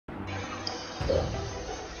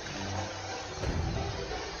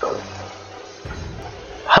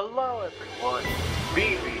Hello everyone,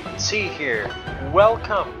 BBT here.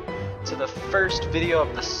 Welcome to the first video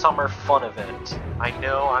of the summer fun event. I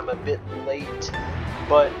know I'm a bit late,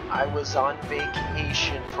 but I was on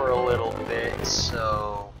vacation for a little bit,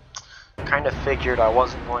 so kind of figured I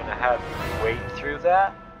wasn't going to have to wait through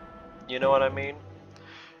that. You know what I mean?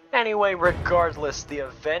 Anyway, regardless, the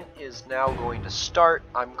event is now going to start.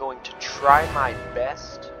 I'm going to try my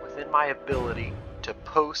best within my ability to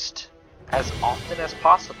post as often as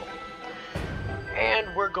possible.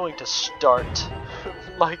 And we're going to start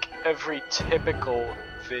like every typical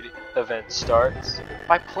event starts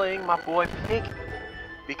by playing my boy Piggy.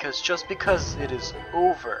 Because just because it is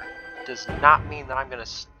over does not mean that I'm going to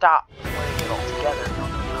stop playing it altogether. No.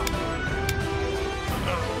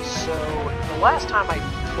 So the last time I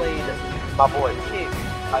played my boy Pig,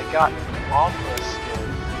 I got Alpha skin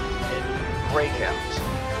in Breakout.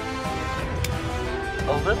 A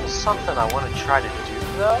little something I want to try to do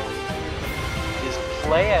though is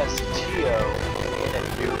play as TIO in a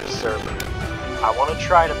Noob server. I want to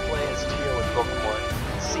try to play as TIO in Book 1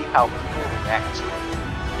 and see how people react to it,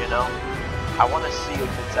 you know? I want to see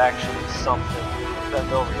if it's actually something that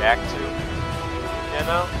they'll react to, you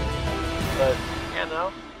know? But, you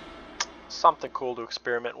know, something cool to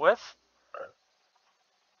experiment with.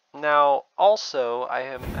 Now, also, I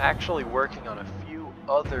am actually working on a few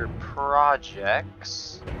other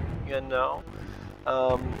projects, you know,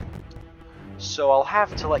 so I'll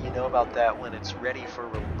have to let you know about that when it's ready for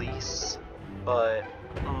release, but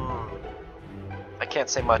I can't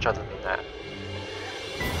say much other than that.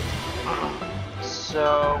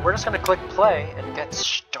 So we're just gonna click play and get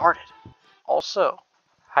started. Also,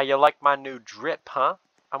 how you like my new drip, huh?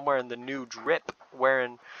 I'm wearing the new drip,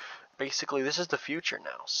 basically this is the future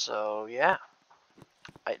now, so yeah.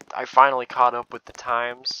 I finally caught up with the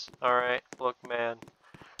times. Alright, look man,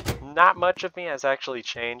 not much of me has actually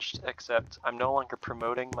changed, except I'm no longer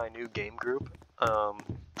promoting my new game group. I'm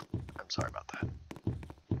sorry about that.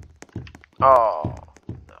 Oh,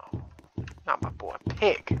 no. Not my boy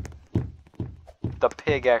Pig. The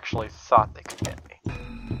pig actually thought they could get me.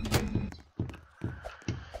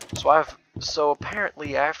 So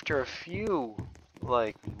apparently after a few,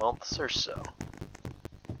 like, months or so,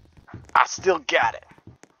 I still got it.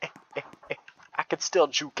 I could still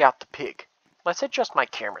juke out the pig. Let's adjust my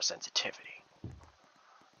camera sensitivity.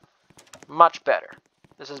 Much better.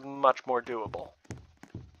 This is much more doable.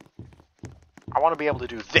 I want to be able to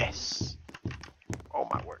do this. Oh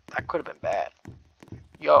my word, that could have been bad.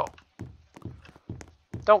 Yo.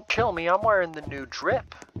 Don't kill me, I'm wearing the new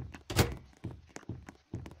drip.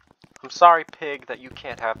 I'm sorry, Pig, that you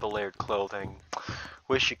can't have the layered clothing.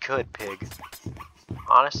 Wish you could, Pig.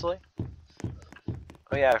 Honestly?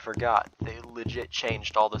 Oh yeah, I forgot. They legit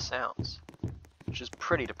changed all the sounds. Which is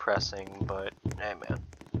pretty depressing, but hey man.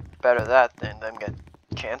 Better that than them get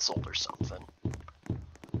cancelled or something.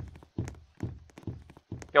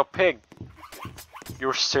 Yo, Pig. You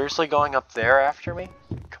were seriously going up there after me?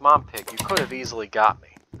 Come on, Pig. You could have easily got me.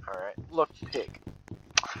 Alright, look, Pig.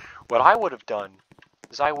 What I would have done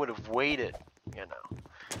is I would have waited, you know.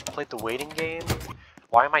 Played the waiting game.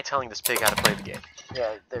 Why am I telling this pig how to play the game?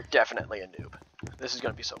 Yeah, they're definitely a noob. This is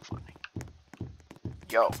gonna be so funny.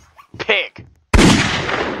 Yo, Pig!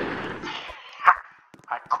 Ha!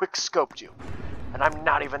 I quick scoped you, and I'm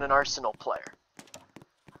not even an Arsenal player.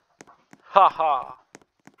 Haha!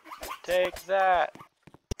 Take that!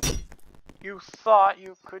 You thought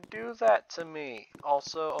you could do that to me.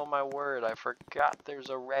 Also, oh my word, I forgot there's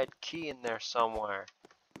a red key in there somewhere.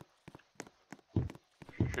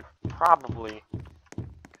 Should probably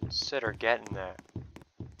consider getting that.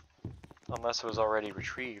 Unless it was already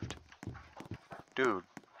retrieved. Dude,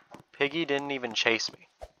 Piggy didn't even chase me.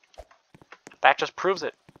 That just proves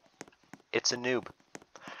it. It's a noob.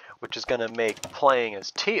 Which is gonna make playing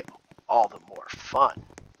as TIO all the more fun.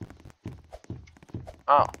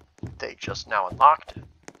 Oh, they just now unlocked it.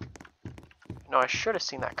 No, I should have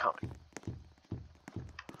seen that coming.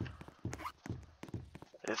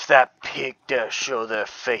 If that pig dares show their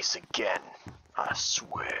face again, I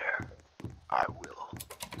swear I will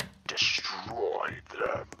destroy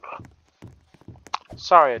them.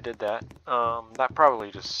 Sorry I did that. That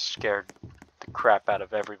probably just scared the crap out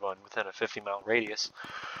of everyone within a 50-mile radius.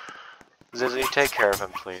 Zizzy, take care of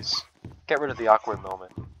him, please. Get rid of the awkward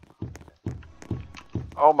moment.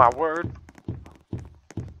 Oh my word.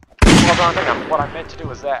 Hold on, hang on. What I meant to do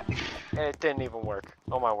was that. And it didn't even work.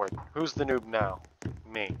 Oh my word. Who's the noob now?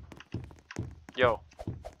 Me. Yo.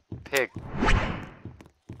 Pig.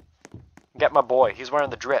 Get my boy. He's wearing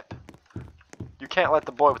the drip. You can't let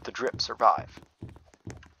the boy with the drip survive.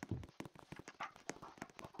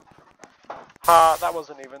 Ha, that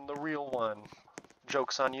wasn't even the real one.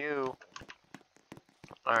 Joke's on you.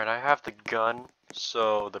 Alright, I have the gun,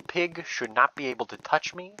 so the pig should not be able to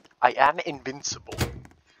touch me. I am invincible.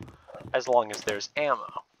 As long as there's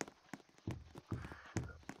ammo.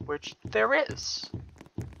 Which there is.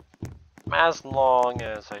 As long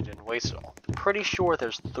as I didn't waste it all. Pretty sure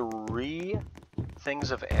there's 3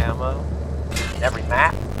 things of ammo in every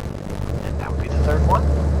map. And that would be the 3rd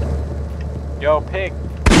one. Yo, pig.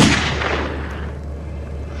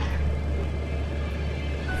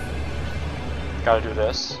 Gotta do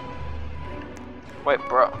this. Wait,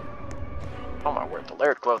 bro. Oh my word, the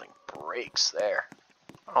layered clothing breaks there.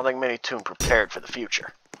 I don't think Mini-Toon prepared for the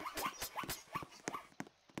future.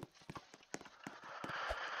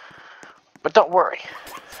 But don't worry.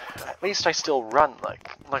 At least I still run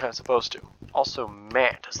like I'm supposed to. Also,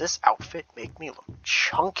 man, does this outfit make me look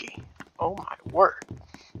chunky. Oh my word.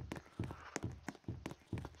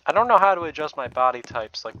 I don't know how to adjust my body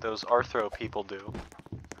types like those arthro people do.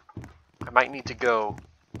 I might need to go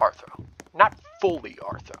arthro. Not fully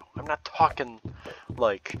arthro. I'm not talking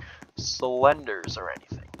like slenders or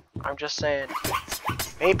anything. I'm just saying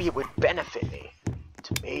maybe it would benefit me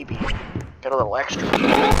to maybe get a little extra.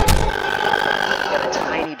 Get a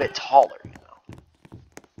tiny bit taller, you know.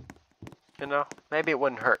 You know, maybe it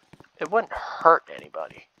wouldn't hurt. It wouldn't hurt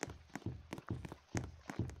anybody.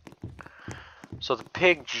 So the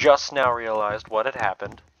pig just now realized what had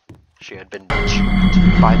happened. She had been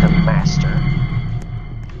duped by the master.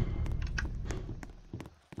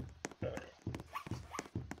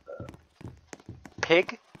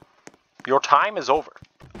 Pig, your time is over.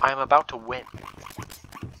 I am about to win.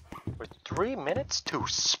 With 3 minutes to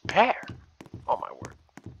spare. Oh my word.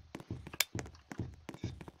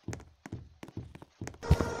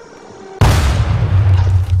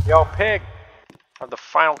 Yo, pig! I have the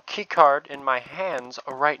final keycard in my hands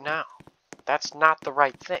right now. That's not the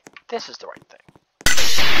right thing. This is the right thing.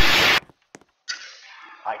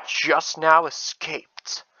 I just now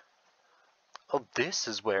escaped. Oh, this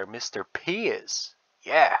is where Mr. P is.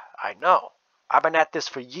 Yeah, I know. I've been at this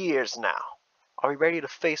for years now. Are we ready to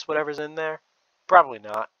face whatever's in there? Probably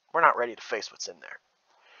not. We're not ready to face what's in there.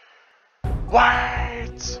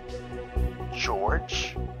 What?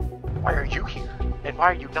 George? Why are you here? And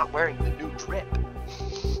why are you not wearing the new drip?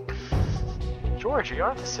 George,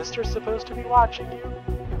 aren't the sisters supposed to be watching you?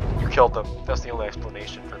 You killed them. That's the only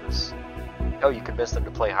explanation for this. Oh, you convinced them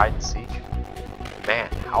to play hide and seek? Man,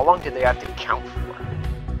 how long did they have to count for?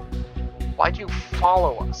 Why'd you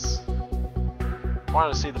follow us? I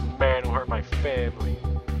wanted to see the man who hurt my family.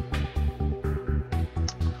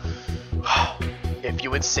 If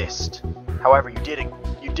you insist. However, you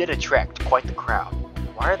did attract quite the crowd.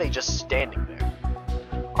 Why are they just standing there?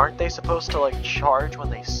 Aren't they supposed to, like, charge when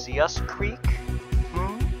they see us creak?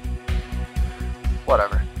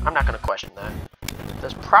 Whatever. I'm not gonna question that.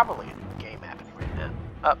 There's probably a new game happening right now.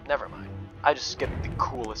 Oh, never mind. I just skipped the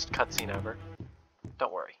coolest cutscene ever.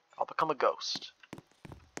 Don't worry. I'll become a ghost.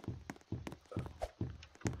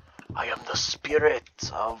 I am the spirit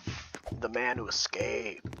of the man who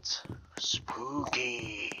escaped.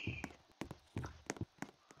 Spooky.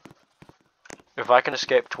 If I can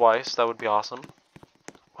escape twice, that would be awesome.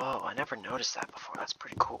 Whoa, I never noticed that before. That's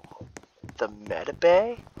pretty cool. The Meta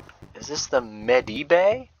Bay? Is this the Medi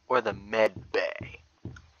Bay or the Med Bay?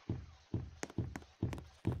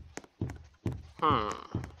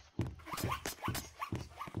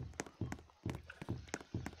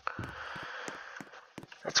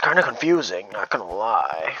 It's kind of confusing, not gonna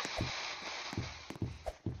lie.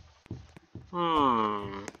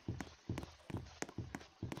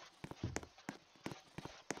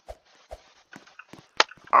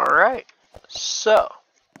 Alright, so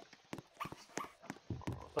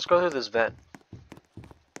let's go through this vent.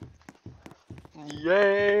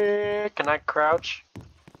 Yay! Can I crouch?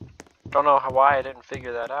 Don't know why I didn't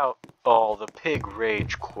figure that out. Oh, the pig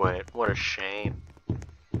rage quit. What a shame.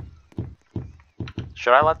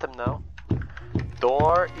 Should I let them know?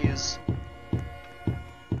 Door is...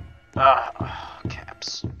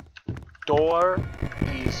 caps. Door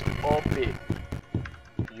is open.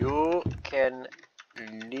 You can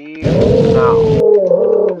leave now.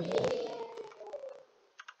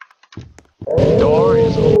 Door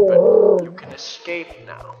is open. You can escape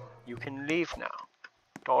now. You can leave now.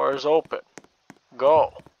 Door is open.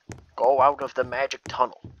 Go. Go out of the magic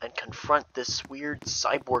tunnel and confront this weird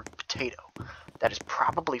cyborg potato that is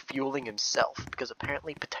probably fueling himself because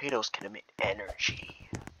apparently potatoes can emit energy.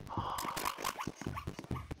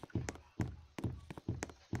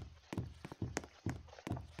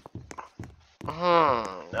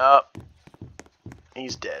 Up.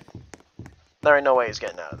 He's dead. There ain't no way he's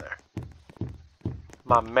getting out of there.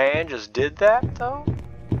 My man just did that, though?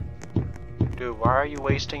 Dude, why are you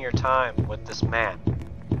wasting your time with this man?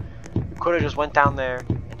 You could have just went down there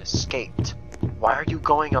and escaped. Why are you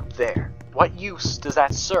going up there? What use does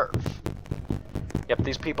that serve? Yep,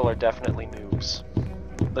 these people are definitely noobs.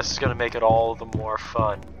 This is gonna make it all the more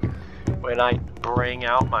fun when I bring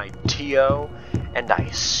out my TIO and I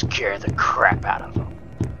scare the crap out of them.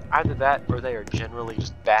 Either that or they are generally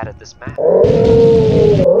just bad at this map.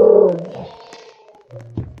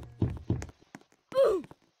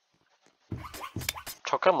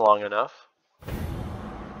 Took him long enough.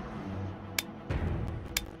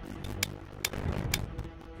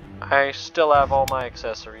 I still have all my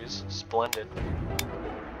accessories. Splendid.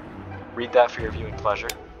 Read that for your viewing pleasure.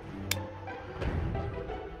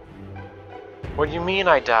 What do you mean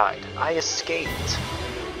I died? I escaped.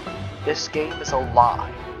 This game is a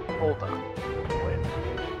lie. Hold on. Wait.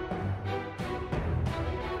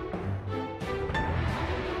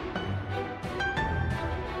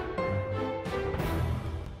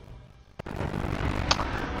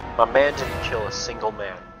 My man didn't kill a single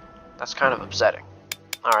man. That's kind of upsetting.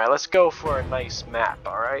 Alright, let's go for a nice map,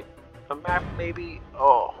 alright? A map maybe...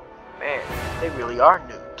 Oh, man, they really are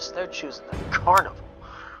noobs. They're choosing the carnival.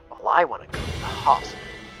 Well, I want to go to the hospital.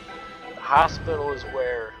 The hospital is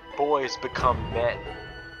where boys become men.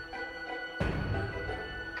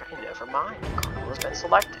 Okay, never mind. The carnival has been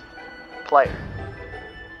selected. Player.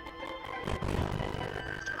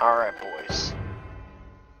 Alright, boys.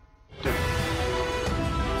 Dude.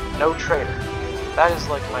 No traitor. That is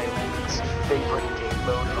like my least favorite game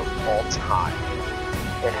mode of all time.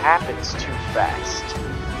 It happens too fast.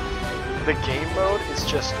 The game mode is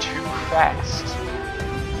just too fast.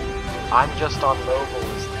 I'm just on mobile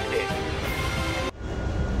as the pig.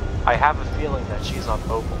 I have a feeling that she's on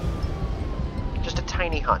mobile. Just a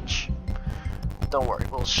tiny hunch. Don't worry,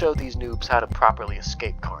 we'll show these noobs how to properly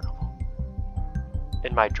escape carnival.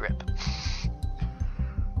 In my drip.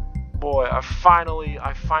 Boy, I finally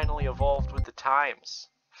evolved with the times.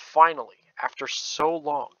 Finally, after so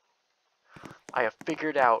long, I have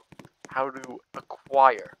figured out how to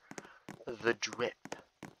acquire the drip.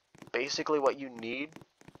 Basically what you need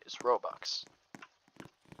is Robux.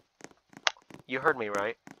 You heard me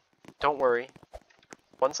right. Don't worry.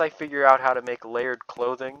 Once I figure out how to make layered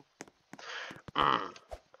clothing,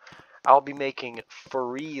 I'll be making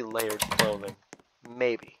free layered clothing.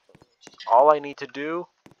 Maybe. All I need to do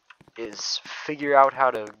is figure out how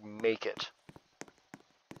to make it.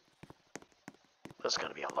 This is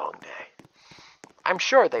gonna be a long day. I'm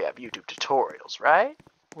sure they have YouTube tutorials, right?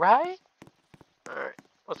 Right? Alright,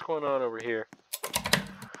 what's going on over here?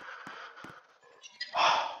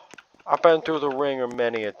 I've been through the ringer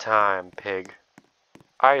many a time, pig.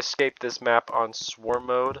 I escaped this map on swarm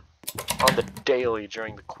mode on the daily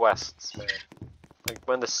during the quests, man. Like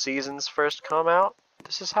when the seasons first come out,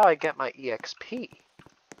 this is how I get my EXP.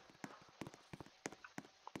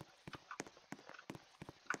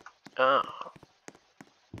 Oh.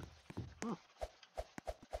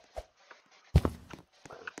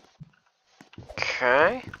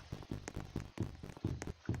 Okay.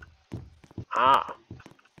 Ah.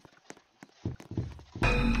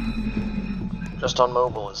 Just on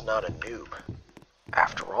mobile is not a noob.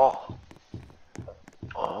 After all.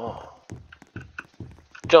 Oh.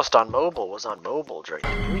 Just on mobile was on mobile during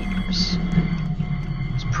the New Year's.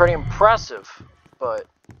 It's pretty impressive, but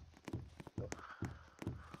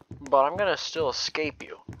I'm gonna still escape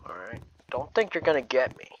you, alright? Don't think you're gonna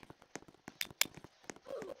get me.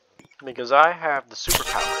 Because I have the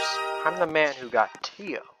superpowers. I'm the man who got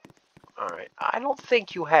TIO. Alright, I don't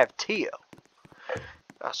think you have TIO.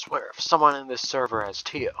 I swear, if someone in this server has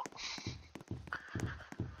TIO.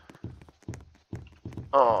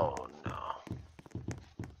 Oh no.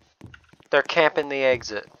 They're camping the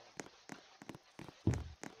exit.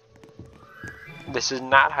 This is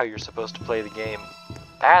not how you're supposed to play the game.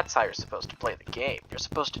 That's how you're supposed to play the game. You're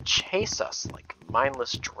supposed to chase us like a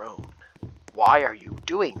mindless drone. Why are you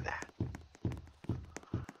doing that?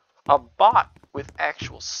 A bot with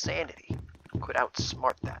actual sanity could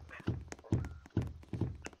outsmart that man.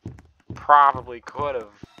 Probably could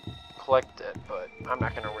have clicked it, but I'm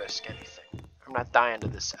not going to risk anything. I'm not dying to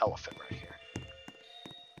this elephant right here.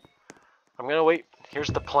 I'm going to wait. Here's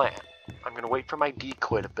the plan. I'm going to wait for my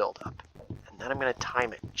decoy to build up, and then I'm going to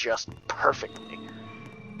time it just perfectly.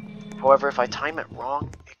 However, if I time it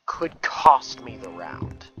wrong, it could cost me the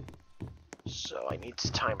round. So I need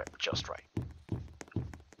to time it just right.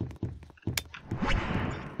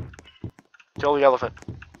 Kill the elephant.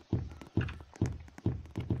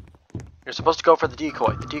 You're supposed to go for the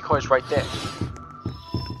decoy. The decoy's right there.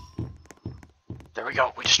 There we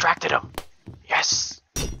go. We distracted him. Yes.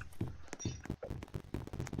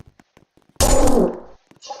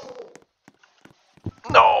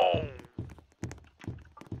 No.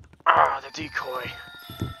 Ah, the decoy.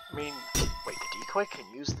 I mean, wait, the decoy can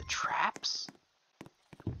use the traps?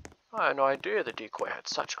 I had no idea the decoy had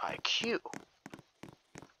such IQ.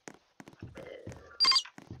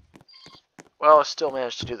 Well, I still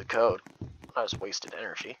managed to do the code. I just wasted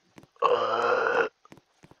energy.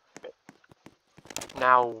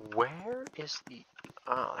 Now, where is the...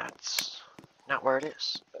 Oh, that's not where it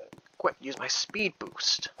is. Quick, use my speed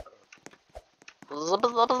boost.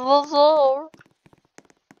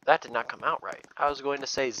 That did not come out right. I was going to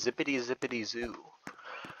say zippity zippity zoo.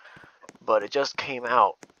 But it just came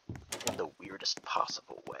out in the weirdest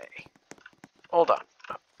possible way. Hold on.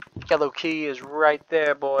 Yellow key is right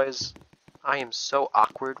there, boys. I am so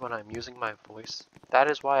awkward when I'm using my voice. That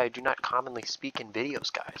is why I do not commonly speak in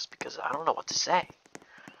videos, guys, because I don't know what to say.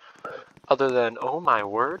 Other than, oh my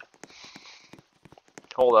word.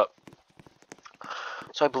 Hold up.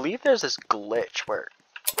 So I believe there's this glitch where,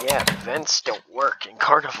 yeah, vents don't work in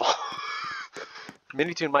Carnival.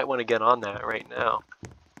 Minitoon might want to get on that right now.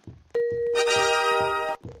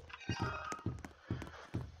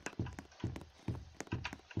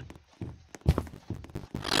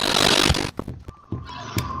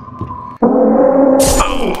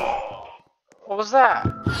 What was that?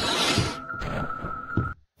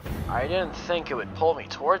 I didn't think it would pull me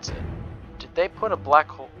towards it. Did they put a black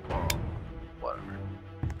hole? Oh, whatever.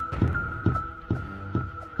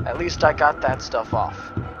 At least I got that stuff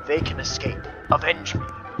off. They can escape. Avenge me.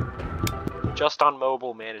 Just on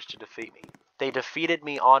mobile managed to defeat me. They defeated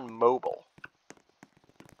me on mobile.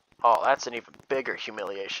 Oh, that's an even bigger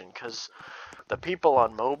humiliation, because the people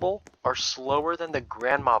on mobile are slower than the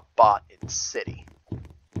grandma bot in city.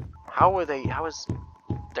 How are they? How is...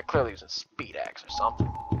 They're clearly using speed axe or something.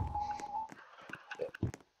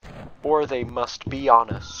 Or they must be on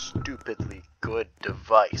a stupidly good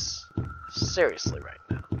device. Seriously right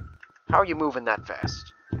now. How are you moving that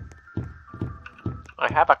fast?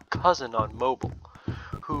 I have a cousin on mobile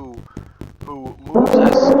who moves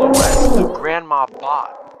as slow as the grandma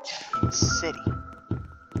bot in city.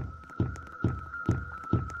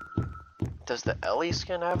 Does the Ellie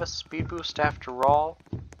skin have a speed boost after all?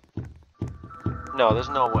 No, there's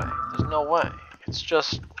no way. There's no way. It's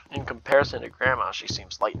just, in comparison to Grandma, she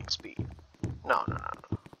seems lightning speed. No.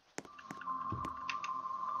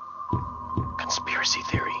 Conspiracy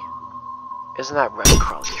theory. Isn't that Red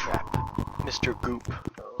Crawly Trap? Mr. Goop.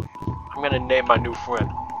 I'm gonna name my new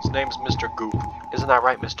friend. His name's Mr. Goop. Isn't that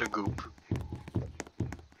right, Mr. Goop?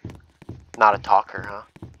 Not a talker, huh?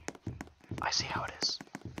 I see how it is.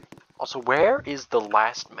 Also, where is the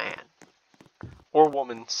last man? Or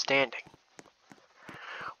woman standing?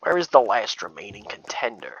 Where is the last remaining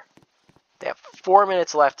contender? They have 4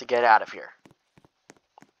 minutes left to get out of here.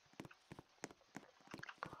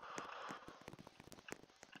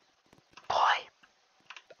 Boy.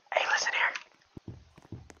 Hey, listen here.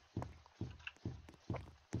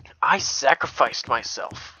 I sacrificed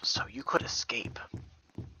myself so you could escape.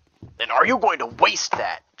 And are you going to waste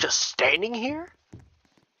that just standing here?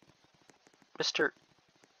 Mr.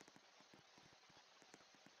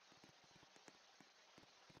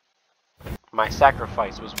 My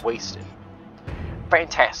sacrifice was wasted.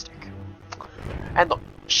 Fantastic. And look,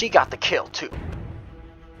 she got the kill too.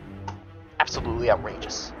 Absolutely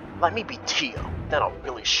outrageous. Let me be TIO, then I'll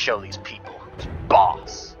really show these people who's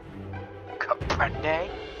boss. Comprende?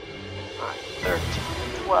 Alright,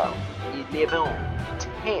 13, 12, 11,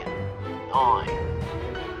 10, 9.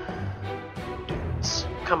 Dudes,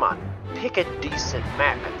 come on. Pick a decent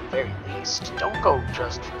map at the very least. Don't go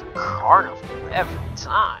just for the Carnival every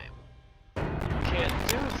time. Can't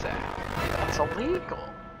do that. That's illegal.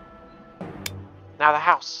 Now the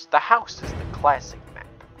house. The house is the classic map.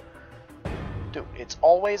 Dude, it's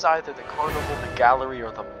always either the Carnival, the gallery,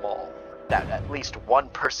 or the mall that at least one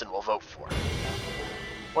person will vote for.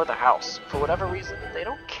 Or the house. For whatever reason, they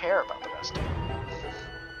don't care about the rest of it.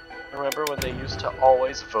 Remember when they used to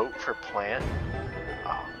always vote for Plant?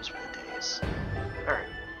 Oh, those were the days. Alright.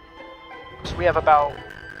 So we have about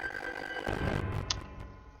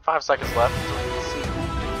 5 seconds left until we can see who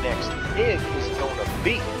the next pig is going to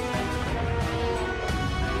be.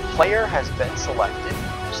 Player has been selected.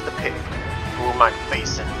 Who's the pig? Who am I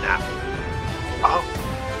facing now? Oh.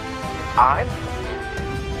 I'm...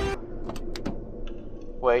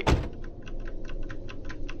 Wait.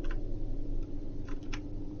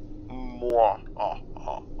 Mwah.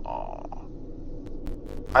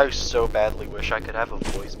 I so badly wish I could have a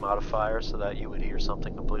voice modifier so that you would hear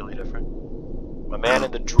something completely different. My man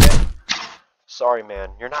in the drip. Sorry,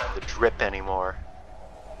 man, you're not in the drip anymore.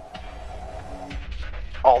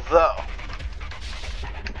 Although,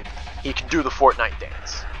 he can do the Fortnite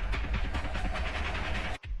dance.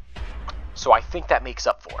 So I think that makes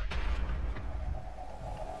up for it.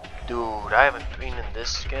 Dude, I haven't been in this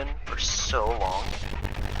skin for so long.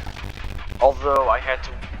 Although I had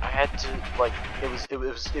to like it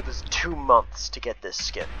was 2 months to get this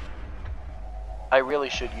skin. I really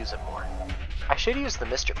should use it more. I should use the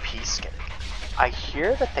Mr. P skin again. I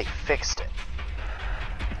hear that they fixed it.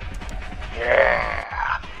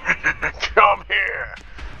 Yeah. Come here.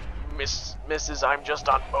 Mrs. I'm just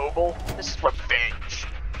on mobile. This is revenge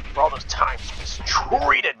for all those times you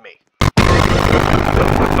mistreated me.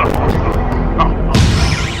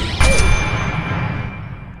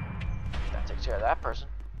 That takes care of that person.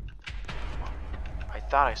 I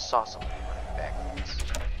thought I saw somebody running backwards.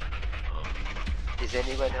 Is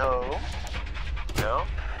anyone home? No?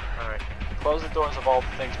 Alright. Close the doors of all the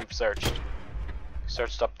things we've searched. We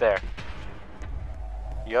searched up there.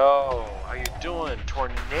 Yo, how you doing?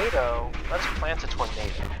 Tornado? Let's plant a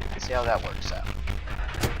tornado. See how that works out.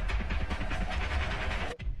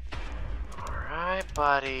 Alright,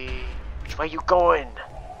 buddy. Which way you going?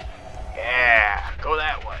 Yeah, go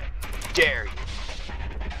that way. Dare you.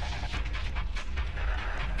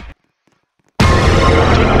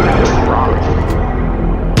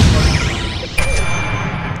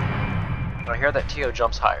 I hear that TIO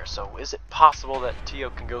jumps higher, so is it possible that TIO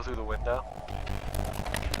can go through the window?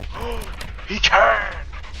 He can!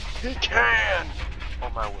 He can! Oh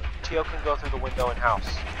my word. TIO can go through the window in house.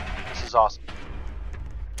 This is awesome.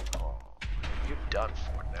 Oh, you're done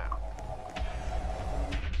for now.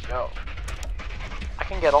 Yo. I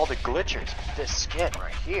can get all the glitchers with this skin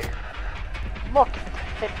right here. Look at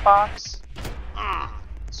the hitbox.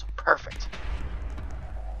 So perfect.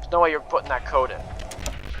 There's no way you're putting that code in.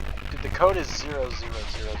 Dude, the code is 0000.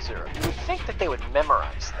 You would think that they would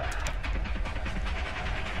memorize that.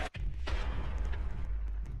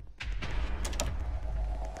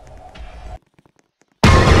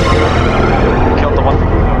 Killed the one from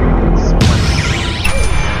the code.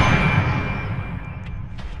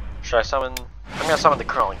 Should I summon? I'm gonna summon the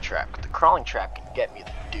crawling trap. The crawling trap can get me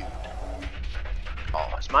the dude.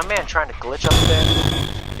 Oh, is my man trying to glitch up there?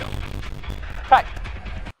 Yo. Hey!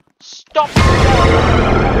 Stop!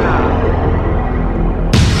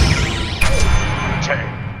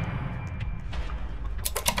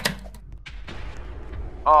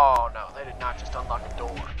 Oh no, they did not just unlock a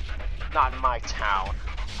door. Not in my town.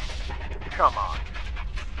 Come on.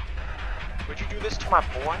 Would you do this to my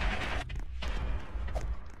boy?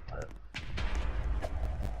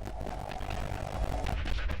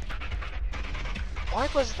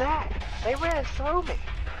 What was that? They ran through me.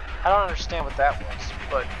 I don't understand what that was.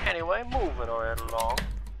 But anyway, moving right along.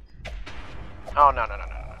 Oh, no.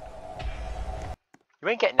 You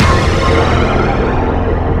ain't getting out.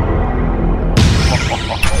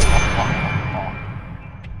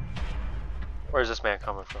 Where's this man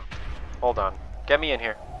coming from? Hold on. Get me in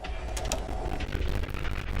here.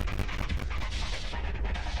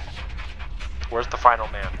 Where's the final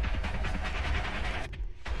man?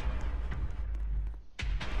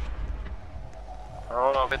 I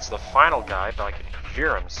don't know if it's the final guy, but I can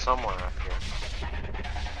hear him somewhere up here.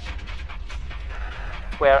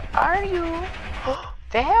 Where are you?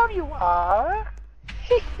 There you are!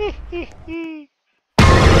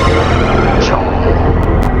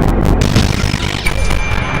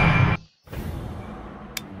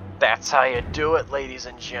 That's how you do it, ladies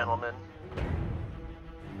and gentlemen.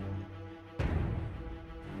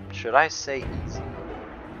 Should I say easy?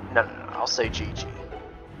 No, I'll say GG.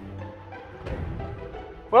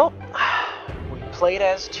 Well, we played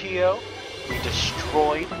as TIO, we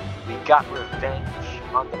destroyed, we got revenge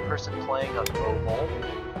on the person playing on mobile.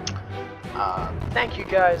 Thank you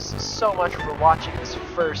guys so much for watching this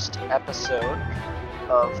first episode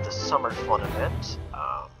of the Summer Fun event.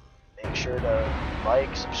 Make sure to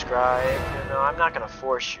like, subscribe, you know, I'm not gonna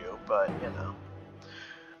force you, but, you know.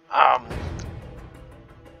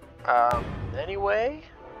 Anyway,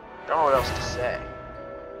 don't know what else to say.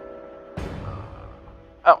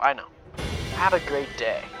 Oh, I know. Have a great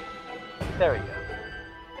day. There we go.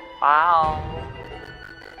 Wow.